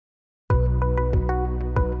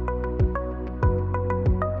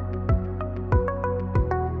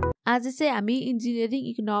आज चाहिँ हामी इन्जिनियरिङ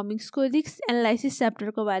इकोनोमिक्सको रिस्क एनालाइसिस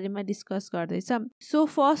च्याप्टरको बारेमा डिस्कस गर्दैछौँ। सो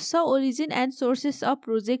फर्स्ट छ origin and sources of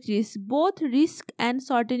project risk. Both risk and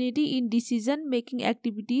certainty in decision making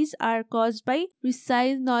activities are caused by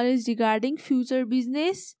precise knowledge regarding future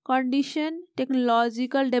business condition,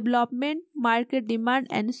 technological development, market demand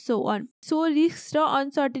and so on. So risk र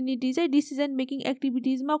uncertainty चाहिँ decision making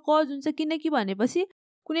एक्टिभिटिजमा cause हुन्छ, किनकि भनेपछि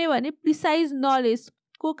कुनै भने precise knowledge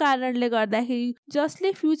को कारणले गर्दाखेरि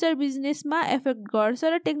जसले फ्युचर बिजनेसमा एफेक्ट गर्छ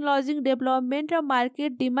र टेक्नोलोजिकल डेभलपमेन्ट र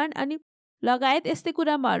मार्केट डिमान्ड अनि लगायत यस्तै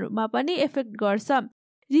कुराहरूमा पनि एफेक्ट गर्छ।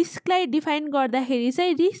 रिस्कलाई डिफाइन गर्दाखेरि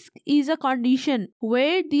चाहिँ risk is a condition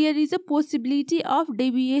where there is a possibility of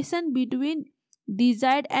deviation between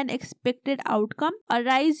desired and expected outcome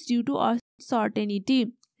arise due to uncertainty.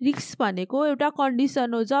 Risk भनेको एउटा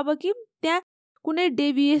कन्डिसन हो जब कि त्यहाँ कुनै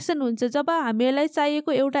डेभिएसन हुन्छ, जब हामीलाई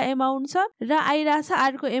चाहिएको एउटा एमाउन्ट छ र आइरहेछ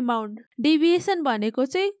अर्को एमाउन्ट। डेभिएसन भनेको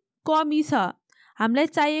चाहिँ कमी छ, हामीलाई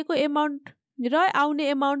चाहिएको एमाउन्ट र आउने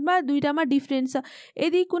एमाउन्टमा दुईटामा डिफरेन्स छ।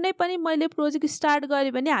 यदि कुनै पनि मैले प्रोजेक्ट स्टार्ट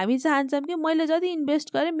गरेँ भने हामी चाहन्छौँ कि मैले जति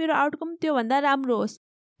इन्भेस्ट गरेँ मेरो आउटकम त्योभन्दा राम्रो होस्,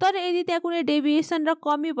 तर यदि त्यहाँ कुनै डेभिएसन र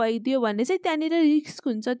कमी भइदियो भने चाहिँ त्यहाँनिर रिस्क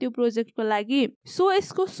हुन्छ त्यो प्रोजेक्टको लागि। सो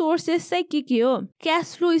यसको सोर्सेस चाहिँ के हो?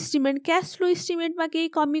 Cash flow statement. Cash flow स्टेटमेन्टमा केही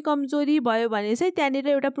कमी कमजोरी भयो भने चाहिँ त्यहाँनिर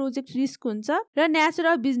एउटा प्रोजेक्ट रिस्क हुन्छ। र नेचर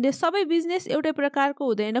अफ बिजनेस, सबै बिजनेस एउटै प्रकारको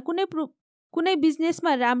हुँदैन, कुनै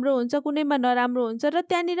बिजनेसमा राम्रो हुन्छ कुनैमा नराम्रो हुन्छ र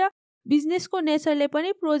त्यहाँनिर बिजनेसको नेचरले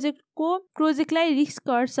पनि प्रोजेक्टलाई रिस्क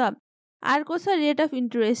गर्छ। अर्को छ रेट अफ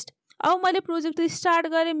इन्ट्रेस्ट। अब मैले प्रोजेक्ट स्टार्ट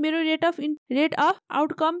गरेँ, मेरो रेट अफ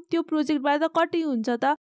आउटकम त्यो प्रोजेक्टबाट कति हुन्छ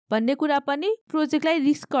त भन्ने कुरा पनि प्रोजेक्टलाई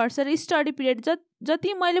रिस्क गर्छ। र स्टडी पिरियड,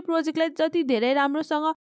 जति मैले प्रोजेक्टलाई जति धेरै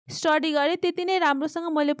राम्रोसँग स्टडी गरेँ त्यति नै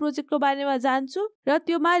राम्रोसँग मैले प्रोजेक्टको बारेमा जान्छु र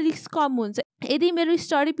त्योमा रिस्क कम हुन्छ। यदि मेरो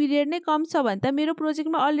स्टडी पिरियड नै कम छ भने त मेरो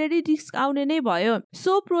प्रोजेक्टमा अलरेडी रिस्क आउने नै भयो।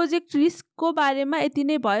 सो प्रोजेक्ट रिस्कको बारेमा यति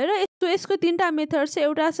नै भयो। र यसको तीनटा मेथड छ,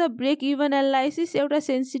 एउटा छ ब्रेक इभन एनालाइसिस, एउटा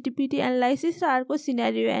सेन्सिटिभिटी एनालाइसिस र अर्को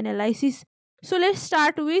scenario analysis. So let's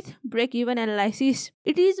start with brake even analysis.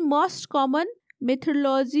 It is most common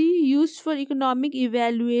methodology used for economic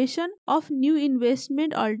evaluation of new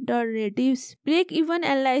investment alternatives. Break-even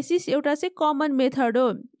analysis एउटा चाहिँ कमन मेथड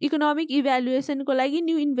हो economic इभ्यालुएसनको लागि,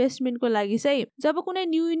 new इन्भेस्टमेन्टको लागि चाहिँ। जब कुनै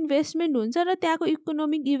न्यू इन्भेस्टमेन्ट हुन्छ र त्यहाँको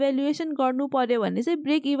इकोनोमिक इभ्यालुएसन गर्नु पर्यो भने चाहिँ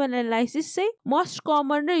ब्रेक इभन एनालाइसिस चाहिँ मोस्ट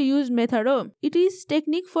कमन र युज मेथड हो। It is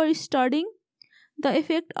technique for studying the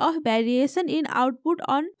effect of variation in output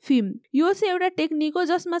on film. यो चाहिँ एउटा टेक्निक हो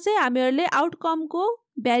जसमा चाहिँ हामीहरूले आउटकमको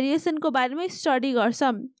भेरिएसनको बारेमा स्टडी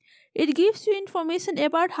गर्छौँ। It gives you information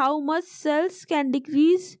about how much sales can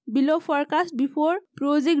decrease below forecast before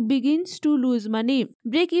project begins to loose money.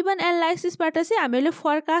 Brake even एनालाइसिसबाट चाहिँ हामीले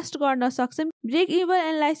फरकास्ट गर्न सक्छौँ। ब्रेक इभन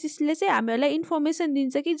एनालाइसिसले चाहिँ हामीहरूलाई इन्फर्मेसन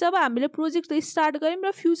दिन्छ कि जब हामीले प्रोजेक्ट स्टार्ट गऱ्यौँ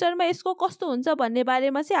र फ्युचरमा यसको कस्तो हुन्छ भन्ने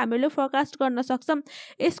बारेमा चाहिँ हामीले फरकास्ट गर्न सक्छौँ।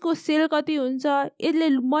 यसको सेल कति हुन्छ, यसले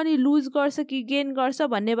मनी लुज गर्छ कि गेन गर्छ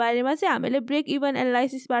भन्ने बारेमा चाहिँ हामीले ब्रेक इभन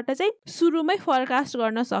एनालाइसिसबाट चाहिँ सुरुमै फरकास्ट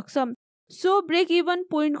गर्न सक्छौँ। सो ब्रेक इभन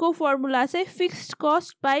पोइन्टको फर्मुला चाहिँ fixed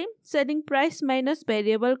cost by selling price minus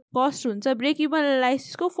variable cost हुन्छ। ब्रेक इभन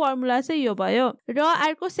एनालाइसिसको फर्मुला चाहिँ यो भयो। र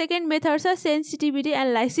अर्को सेकेन्ड मेथड छ sensitivity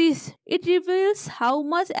analysis. It reveals how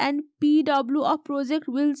much NPW of project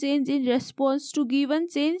will change in response to given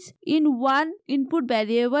change in one input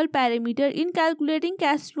variable parameter. In calculating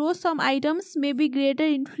cash flow some items may be greater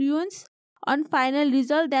influence on final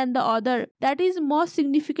result than the other, that is most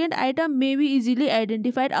significant item may be easily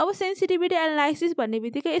identified। अब sensitivity analysis भन्ने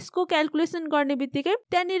बित्तिकै यसको calculation गर्ने बित्तिकै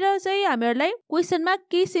त्यहाँनिर चाहिँ हामीहरूलाई क्वेसनमा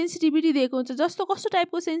केही सेन्सिटिभिटी दिएको हुन्छ। जस्तो कस्तो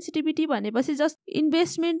टाइपको सेन्सिटिभिटी भनेपछि जस्ट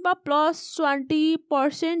इन्भेस्टमेन्टमा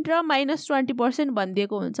 +20% र -20%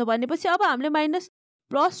 भनिदिएको हुन्छ भनेपछि अब हामीले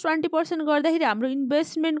 +20% गर्दाखेरि हाम्रो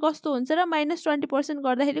इन्भेस्टमेन्ट कस्तो हुन्छ र -20%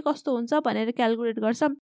 गर्दाखेरि कस्तो हुन्छ भनेर क्यालकुलेट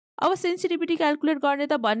गर्छौँ। अब सेन्सिटिभिटी क्यालकुलेट गर्ने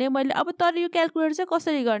त भने मैले, अब तर यो क्यालकुलेट चाहिँ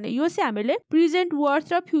कसरी गर्ने? यो चाहिँ हामीले प्रेजेन्ट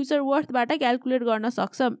वर्थ र फ्युचर वर्थबाट क्यालकुलेट गर्न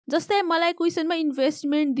सक्छौँ। जस्तै मलाई क्वेसनमा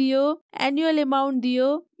इन्भेस्टमेन्ट दियो, एनुअल एमाउन्ट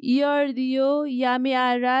दियो, इयर दियो,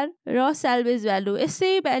 यामएआरआर र सेल्भेज भ्यालु,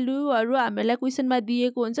 यसै भ्यालुहरू हामीलाई क्वेसनमा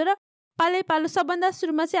दिएको हुन्छ र पालो सबभन्दा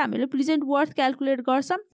सुरुमा चाहिँ हामीले प्रेजेन्ट वर्थ क्यालकुलेट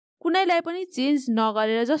गर्छौँ। कुनैलाई पनि चेन्ज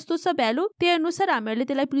नगरेर जस्तो छ भ्यालु त्यही अनुसार हामीले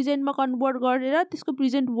त्यसलाई प्रेजेन्टमा कन्भर्ट गरेर त्यसको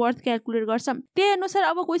प्रेजेन्ट वर्थ क्यालकुलेट गर्छौँ। त्यही अनुसार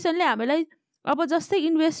अब क्वेसनले हामीलाई अब जस्तै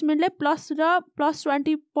इन्भेस्टमेन्टलाई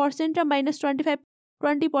 +20% र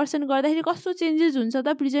 -20% गर्दाखेरि कस्तो चेन्जेस हुन्छ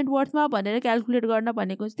त प्रेजेन्ट वर्थमा भनेर क्यालकुलेट गर्न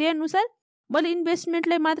भनेको हुन्छ। त्यही अनुसार मैले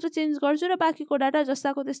इन्भेस्टमेन्टलाई मात्र चेन्ज गर्छु र बाँकीको डाटा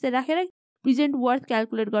जस्ताको त्यस्तै राखेर प्रेजेन्ट वर्थ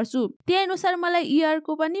क्यालकुलेट गर्छु। त्यही अनुसार मलाई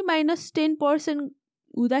इयरको पनि -10%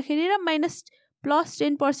 हुँदाखेरि र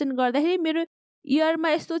 +10% गर्दाखेरि मेरो इयरमा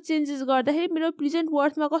यस्तो चेन्जेस गर्दाखेरि मेरो प्रेजेन्ट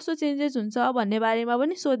वर्थमा कस्तो चेन्जेस हुन्छ भन्ने बारेमा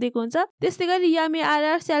पनि सोधेको हुन्छ। त्यस्तै गरी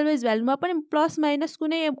एमएआरआर स्याल्भेज भ्यालुमा पनि प्लस माइनस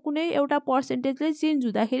कुनै एउटा पर्सेन्टेजले चेन्ज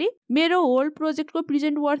हुँदाखेरि मेरो होल प्रोजेक्टको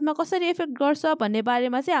प्रेजेन्ट वर्थमा कसरी इफेक्ट गर्छ भन्ने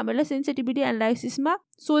बारेमा चाहिँ हामीलाई सेन्सिटिभिटी एनालाइसिसमा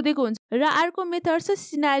सोधेको हुन्छ। र अर्को मेथड छ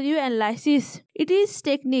scenario analysis. It is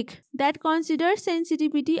technique that considers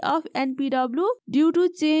sensitivity of NPW due to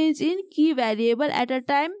change in key variable at a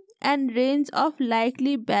time and range of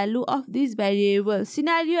likely value of these variables.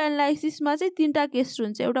 Scenario analysis मा चाहिँ तीनटा case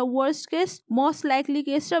हुन्छ, एउटा worst case, most likely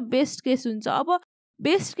case र best case हुन्छ। अब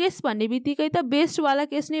best case भन्ने बित्तिकै त बेस्ट वाला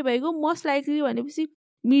केस नै भइगयो, most likely भनेपछि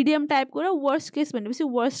मिडियम टाइपको र worst case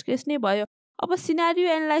भनेपछि worst case नै भयो। अब सिनारियो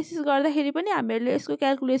एनालाइसिस गर्दाखेरि पनि हामीहरूले यसको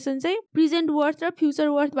क्याल्कुलेसन चाहिँ प्रेजेन्ट वर्थ र फ्युचर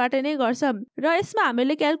वर्थबाट नै गर्छ र यसमा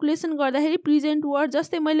हामीले क्याल्कुलेसन गर्दाखेरि प्रेजेन्ट वर्थ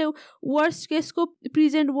जस्तै मैले वर्स्ट केसको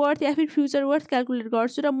प्रेजेन्ट वर्थ या फिर फ्युचर वर्थ क्याल्कुलेट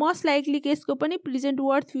गर्छु र मोस्ट लाइकली केसको पनि present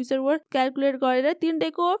worth future worth calculate गरेर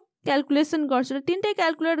तीनटैको क्याल्कुलेसन गर्छु र तीनटै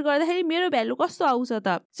क्याल्कुलेट गर्दाखेरि मेरो भ्यालु कस्तो आउँछ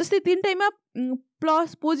त, जस्तै तीनटैमा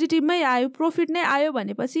प्लस पोजिटिभमै आयो, प्रॉफिट नै आयो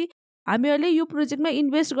भनेपछि हामीहरूले यो प्रोजेक्टमा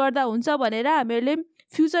इन्भेस्ट गर्दा हुन्छ भनेर हामीहरूले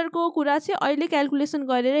फ्युचरको कुरा चाहिँ अहिले क्याल्कुलेसन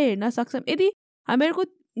गरेर हेर्न सक्छौँ। यदि हामीहरूको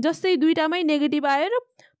जस्तै दुईटामै नेगेटिभ आयो र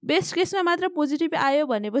बेस्ट केसमा मात्र पोजिटिभ आयो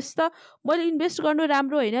भनेपछि त मैले इन्भेस्ट गर्नु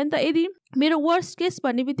राम्रो होइन नि त। यदि मेरो वर्स्ट केस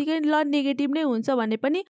भन्ने बित्तिकै ल नेगेटिभ नै हुन्छ भने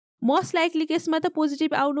पनि मोस्ट लाइकली केसमा त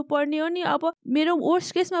पोजिटिभ आउनु पर्ने हो नि। अब मेरो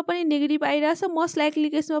वर्स्ट केसमा पनि नेगेटिभ आइरहेछ, मोस्ट लाइकली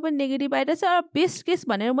केसमा पनि नेगेटिभ आइरहेछ र बेस्ट केस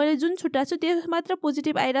भनेर मैले जुन छुट्टा छु त्यो मात्र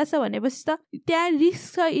पोजिटिभ आइरहेछ भनेपछि त त्यहाँ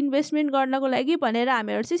रिस्क छ इन्भेस्टमेन्ट गर्नको लागि भनेर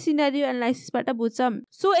हामीहरू चाहिँ सिनारियो एनालाइसिसबाट बुझ्छौँ।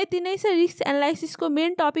 सो यति नै छ रिस्क एनालाइसिसको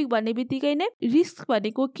मेन टपिक भन्ने बित्तिकै नै रिस्क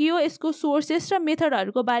भनेको के हो, यसको सोर्सेस र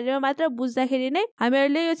मेथडहरूको बारेमा मात्र बुझ्दाखेरि नै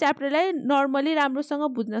हामीहरूले यो च्याप्टरलाई नर्मली राम्रोसँग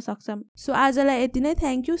बुझ्न सक्छौँ। सो आजलाई यति नै,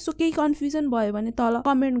 थ्याङ्क यू। सो केही कन्फ्युजन भयो भने तल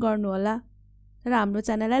कमेन्ट गर्नु होला र हाम्रो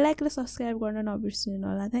च्यानललाई लाइक र सब्स्क्राइब गर्न नबिर्सिनु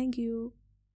होला। Thank you.